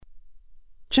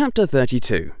Chapter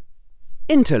 32.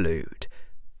 Interlude.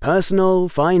 Personal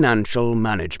Financial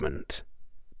Management.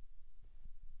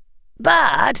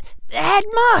 "But,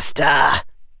 Headmaster,"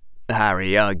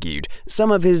 Harry argued,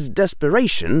 some of his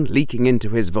desperation leaking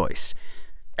into his voice,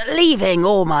 "leaving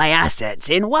all my assets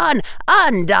in one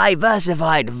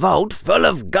undiversified vault full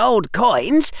of gold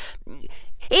coins,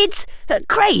 it's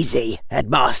crazy,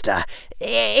 Headmaster.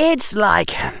 It's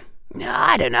like,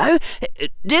 I don't know,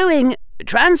 doing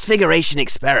transfiguration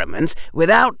experiments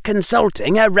without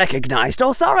consulting a recognized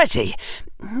authority.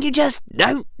 You just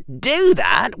don't do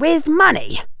that with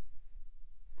money."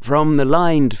 From the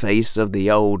lined face of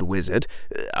the old wizard,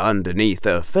 underneath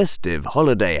a festive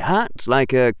holiday hat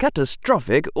like a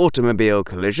catastrophic automobile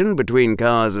collision between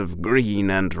cars of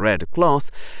green and red cloth,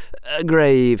 a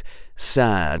grave,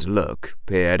 sad look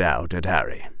peered out at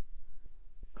Harry.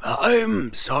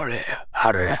 "I'm sorry,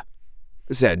 Harry,"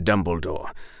 said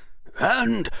Dumbledore,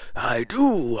 "and I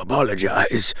do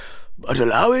apologize, but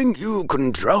allowing you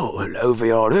control over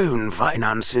your own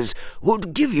finances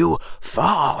would give you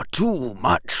far too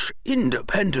much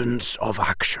independence of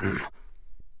action."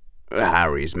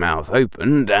 Harry's mouth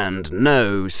opened and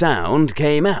no sound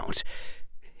came out.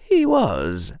 He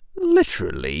was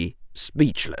literally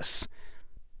speechless.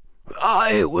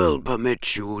 "I will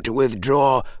permit you to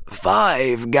withdraw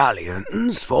 5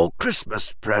 galleons for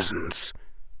Christmas presents,"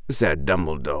 said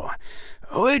Dumbledore,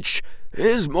 "which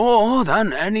is more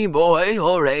than any boy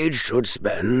your age should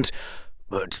spend,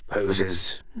 but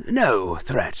poses no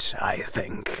threat, I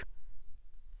think."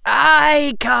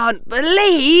 "I can't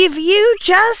believe you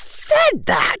just said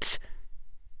that!"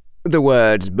 The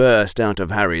words burst out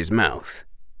of Harry's mouth.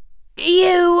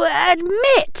 "You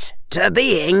admit to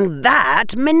being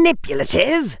that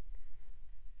manipulative?"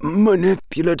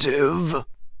 "Manipulative?"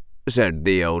 said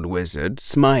the old wizard,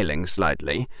 smiling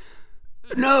slightly.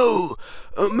 "No,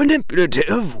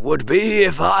 manipulative would be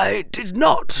if I did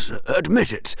not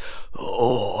admit it,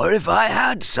 or if I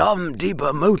had some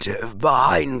deeper motive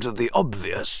behind the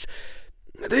obvious.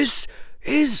 This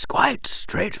is quite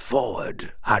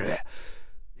straightforward, Harry.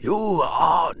 You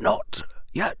are not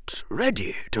yet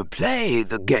ready to play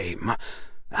the game,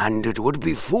 and it would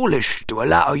be foolish to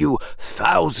allow you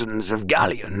thousands of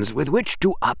galleons with which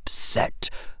to upset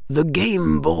the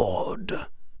game board."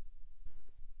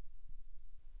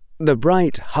 The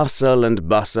bright hustle and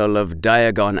bustle of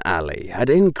Diagon Alley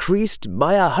had increased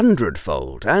by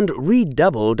 100-fold and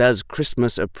redoubled as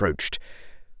Christmas approached,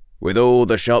 with all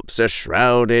the shops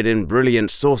shrouded in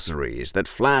brilliant sorceries that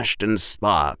flashed and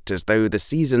sparked as though the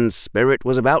season's spirit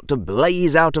was about to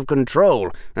blaze out of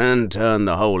control and turn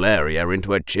the whole area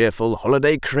into a cheerful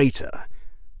holiday crater.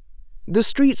 The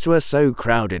streets were so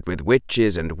crowded with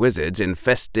witches and wizards in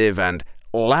festive and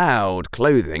loud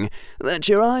clothing that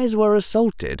your eyes were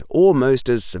assaulted almost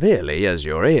as severely as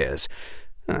your ears,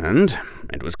 and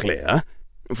it was clear,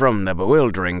 from the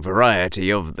bewildering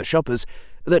variety of the shoppers,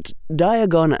 that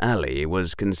Diagon Alley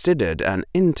was considered an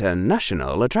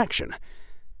international attraction.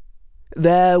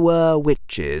 There were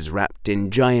witches wrapped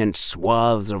in giant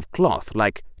swaths of cloth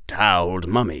like toweled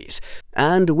mummies,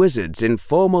 and wizards in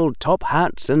formal top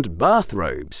hats and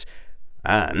bathrobes,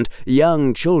 and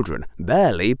young children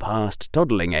barely past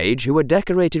toddling age who were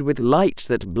decorated with lights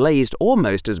that blazed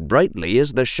almost as brightly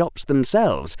as the shops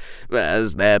themselves,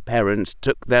 as their parents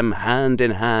took them hand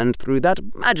in hand through that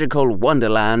magical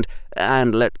wonderland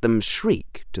and let them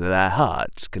shriek to their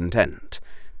hearts' content.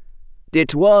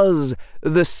 It was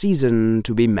the season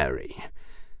to be merry.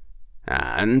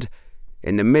 And,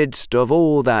 in the midst of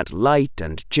all that light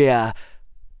and cheer,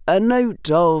 a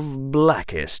note of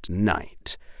blackest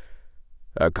night.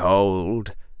 A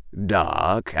cold,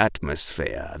 dark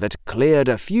atmosphere that cleared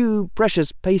a few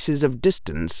precious paces of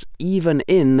distance even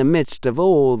in the midst of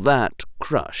all that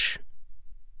crush.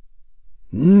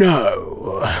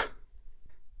 "No,"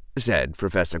 said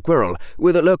Professor Quirrell,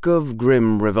 with a look of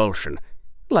grim revulsion,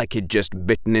 like he'd just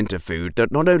bitten into food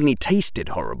that not only tasted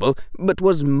horrible, but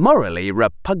was morally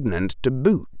repugnant to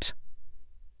boot.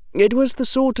 It was the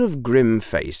sort of grim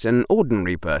face an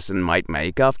ordinary person might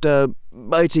make after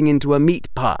biting into a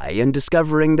meat pie and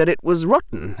discovering that it was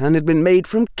rotten and had been made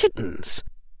from kittens.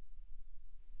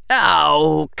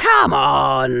 "Oh, come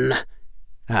on,"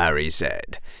 Harry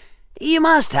said. "You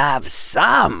must have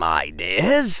some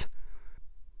ideas."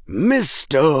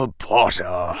 "Mr.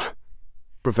 Potter,"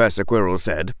 Professor Quirrell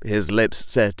said, his lips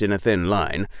set in a thin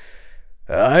line,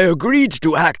 "I agreed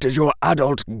to act as your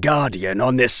adult guardian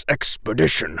on this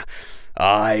expedition.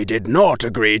 I did not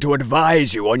agree to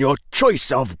advise you on your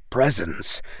choice of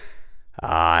presents.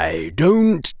 I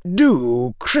don't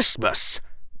do Christmas,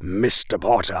 Mr.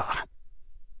 Potter."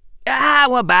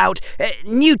 "How about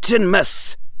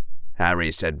Newtonmas?"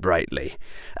 Harry said brightly.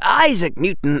 "Isaac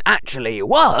Newton actually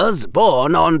was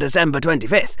born on December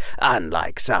 25th,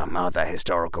 unlike some other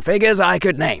historical figures I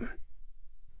could name."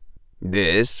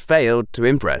 This failed to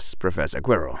impress Professor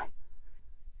Quirrell.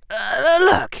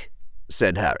 Look,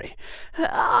 said Harry,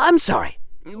 I'm sorry,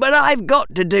 but I've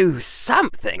got to do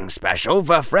something special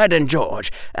for Fred and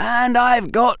George, and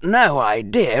I've got no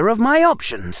idea of my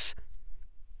options.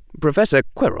 Professor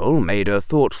Quirrell made a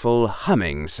thoughtful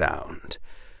humming sound.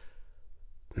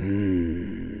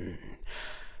 You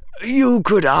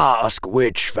could ask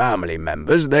which family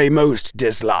members they most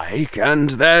dislike, and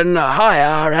then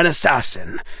hire an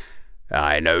assassin.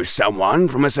 I know someone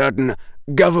from a certain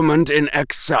government in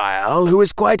exile who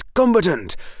is quite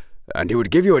competent, and he would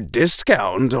give you a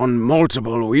discount on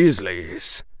multiple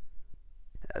Weasleys.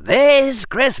 This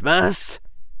Christmas,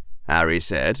 Harry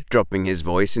said, dropping his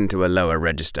voice into a lower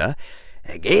register,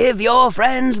 give your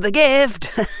friends the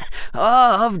gift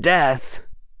of death.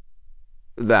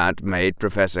 That made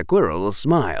Professor Quirrell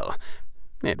smile.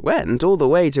 It went all the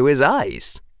way to his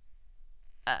eyes.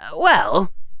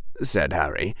 Well, said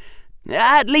Harry,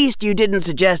 at least you didn't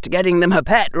suggest getting them a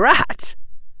pet rat.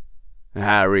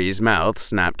 Harry's mouth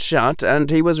snapped shut, and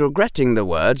he was regretting the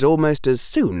words almost as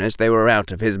soon as they were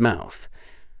out of his mouth.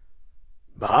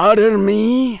 Pardon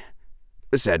me?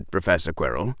 Said Professor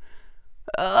Quirrell.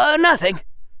 Nothing,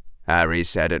 Harry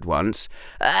said at once.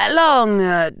 A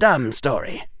long, dumb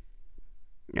story.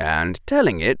 And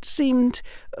telling it seemed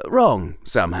wrong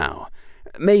somehow.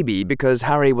 Maybe because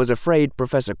Harry was afraid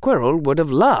Professor Quirrell would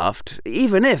have laughed,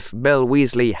 even if Bill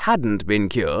Weasley hadn't been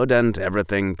cured and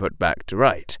everything put back to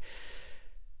right.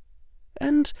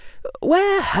 And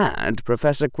where had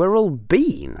Professor Quirrell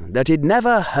been that he'd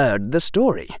never heard the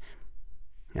story?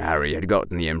 Harry had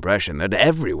gotten the impression that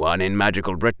everyone in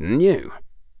magical Britain knew.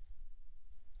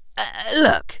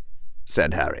 Look,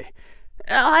 said Harry,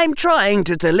 I'm trying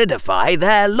to solidify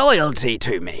their loyalty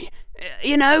to me.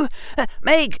 You know,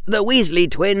 make the Weasley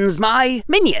twins my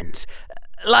minions.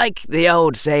 Like the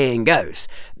old saying goes,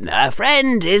 a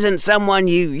friend isn't someone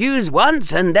you use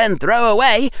once and then throw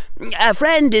away. A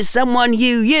friend is someone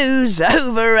you use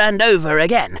over and over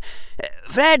again.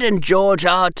 Fred and George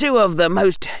are two of the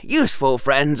most useful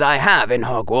friends I have in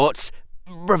Hogwarts,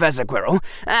 Professor Quirrell,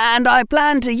 and I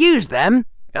plan to use them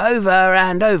over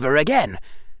and over again.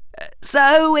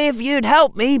 So if you'd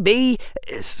help me be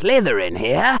Slytherin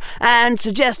here and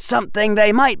suggest something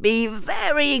they might be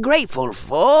very grateful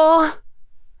for...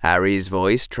 Harry's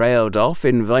voice trailed off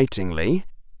invitingly.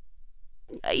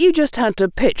 You just had to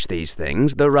pitch these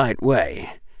things the right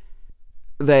way.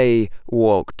 They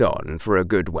walked on for a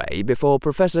good way before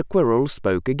Professor Quirrell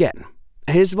spoke again,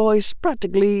 his voice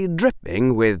practically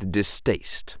dripping with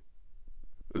distaste.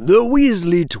 The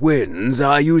Weasley twins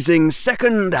are using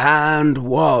second-hand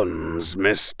wands,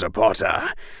 Mr.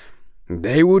 Potter.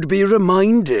 They would be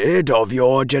reminded of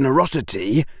your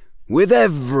generosity with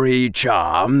every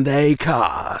charm they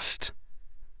cast.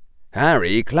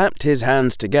 Harry clapped his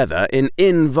hands together in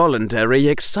involuntary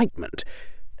excitement.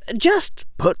 Just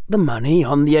put the money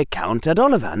on the account at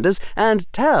Ollivander's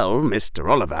and tell Mr.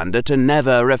 Ollivander to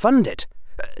never refund it.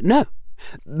 No.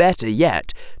 Better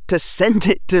yet, to send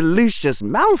it to Lucius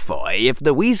Malfoy if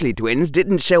the Weasley twins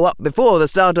didn't show up before the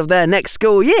start of their next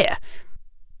school year.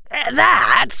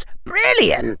 That's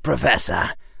brilliant,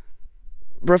 Professor.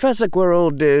 Professor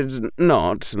Quirrell did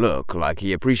not look like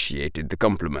he appreciated the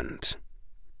compliment.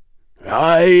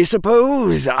 I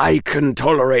suppose I can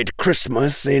tolerate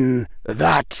Christmas in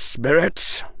that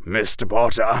spirit, Mr.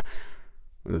 Potter,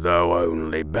 though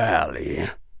only barely.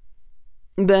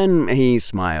 Then he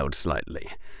smiled slightly.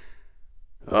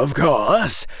 Of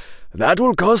course, that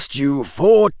will cost you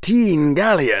 14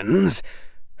 galleons,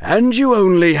 and you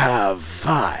only have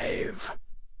 5.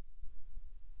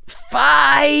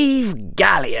 5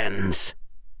 galleons,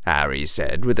 Harry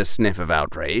said with a sniff of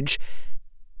outrage.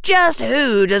 Just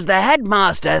who does the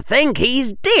headmaster think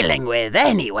he's dealing with,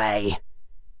 anyway?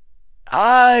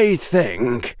 I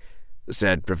think,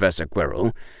 said Professor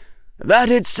Quirrell,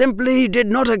 that it simply did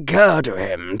not occur to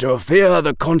him to fear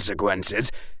the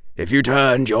consequences if you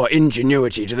turned your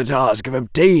ingenuity to the task of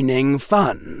obtaining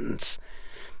funds.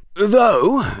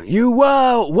 Though you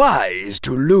were wise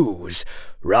to lose,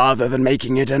 rather than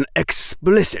making it an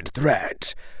explicit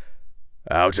threat.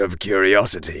 Out of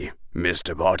curiosity,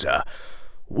 Mr. Potter,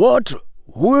 what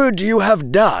would you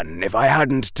have done if I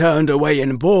hadn't turned away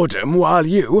in boredom while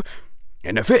you,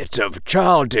 in a fit of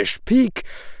childish pique,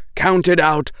 counted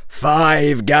out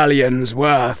 5 galleons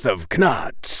worth of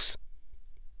knuts?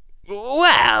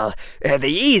 Well, the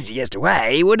easiest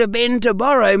way would have been to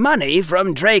borrow money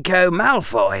from Draco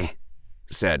Malfoy,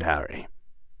 said Harry.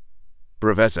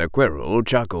 Professor Quirrell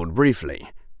chuckled briefly.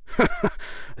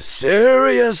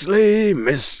 Seriously,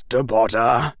 Mr.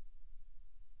 Potter?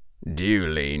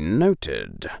 Duly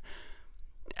noted.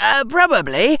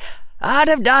 Probably. I'd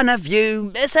have done a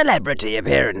few celebrity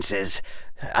appearances.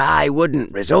 I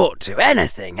wouldn't resort to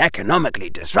anything economically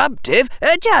disruptive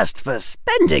just for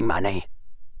spending money.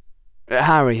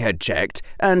 Harry had checked,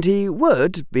 and he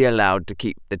would be allowed to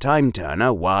keep the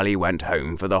time-turner while he went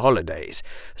home for the holidays,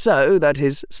 so that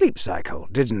his sleep cycle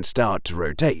didn't start to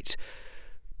rotate.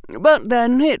 But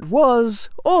then it was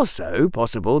also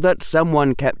possible that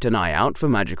someone kept an eye out for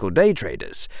magical day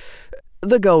traders.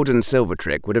 The gold and silver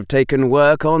trick would have taken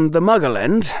work on the Muggle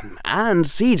end and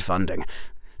seed funding,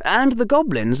 and the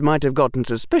goblins might have gotten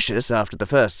suspicious after the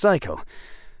first cycle.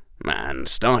 And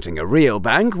starting a real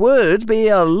bank would be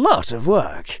a lot of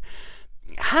work.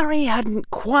 Harry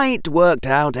hadn't quite worked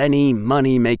out any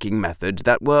money-making methods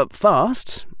that were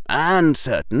fast and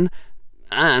certain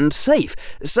and safe,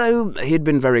 so he'd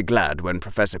been very glad when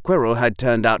Professor Quirrell had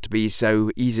turned out to be so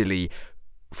easily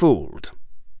fooled.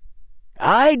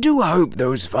 I do hope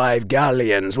those 5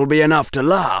 galleons will be enough to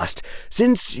last,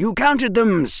 since you counted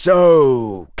them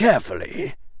so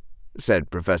carefully,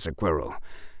 said Professor Quirrell.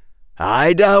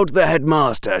 I doubt the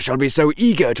headmaster shall be so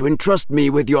eager to entrust me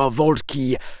with your vault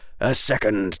key a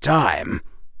second time,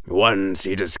 once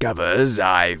he discovers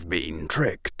I've been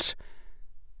tricked.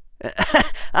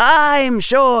 I'm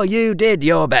sure you did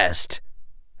your best,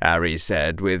 Harry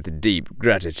said with deep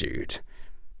gratitude.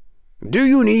 Do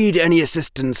you need any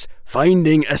assistance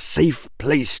finding a safe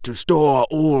place to store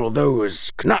all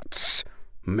those knuts,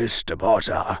 Mr.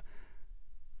 Potter?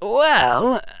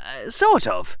 Well, sort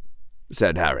of,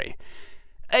 said Harry.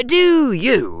 Do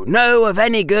you know of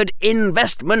any good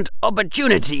investment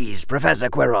opportunities, Professor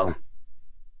Quirrell?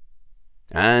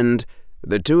 And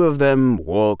the two of them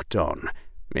walked on,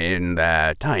 in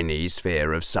their tiny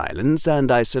sphere of silence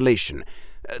and isolation,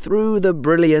 through the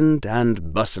brilliant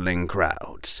and bustling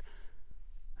crowds.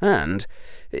 And,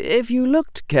 if you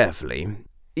looked carefully,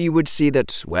 you would see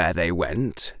that where they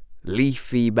went,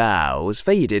 leafy boughs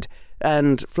faded,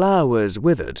 and flowers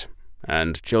withered,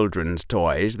 and children's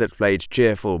toys that played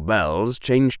cheerful bells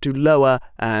changed to lower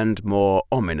and more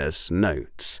ominous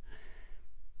notes.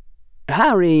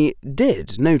 Harry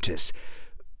did notice,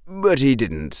 but he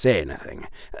didn't say anything,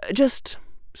 just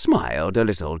smiled a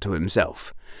little to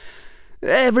himself.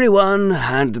 Everyone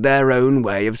had their own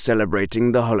way of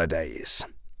celebrating the holidays,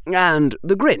 and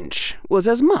the Grinch was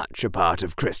as much a part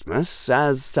of Christmas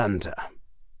as Santa.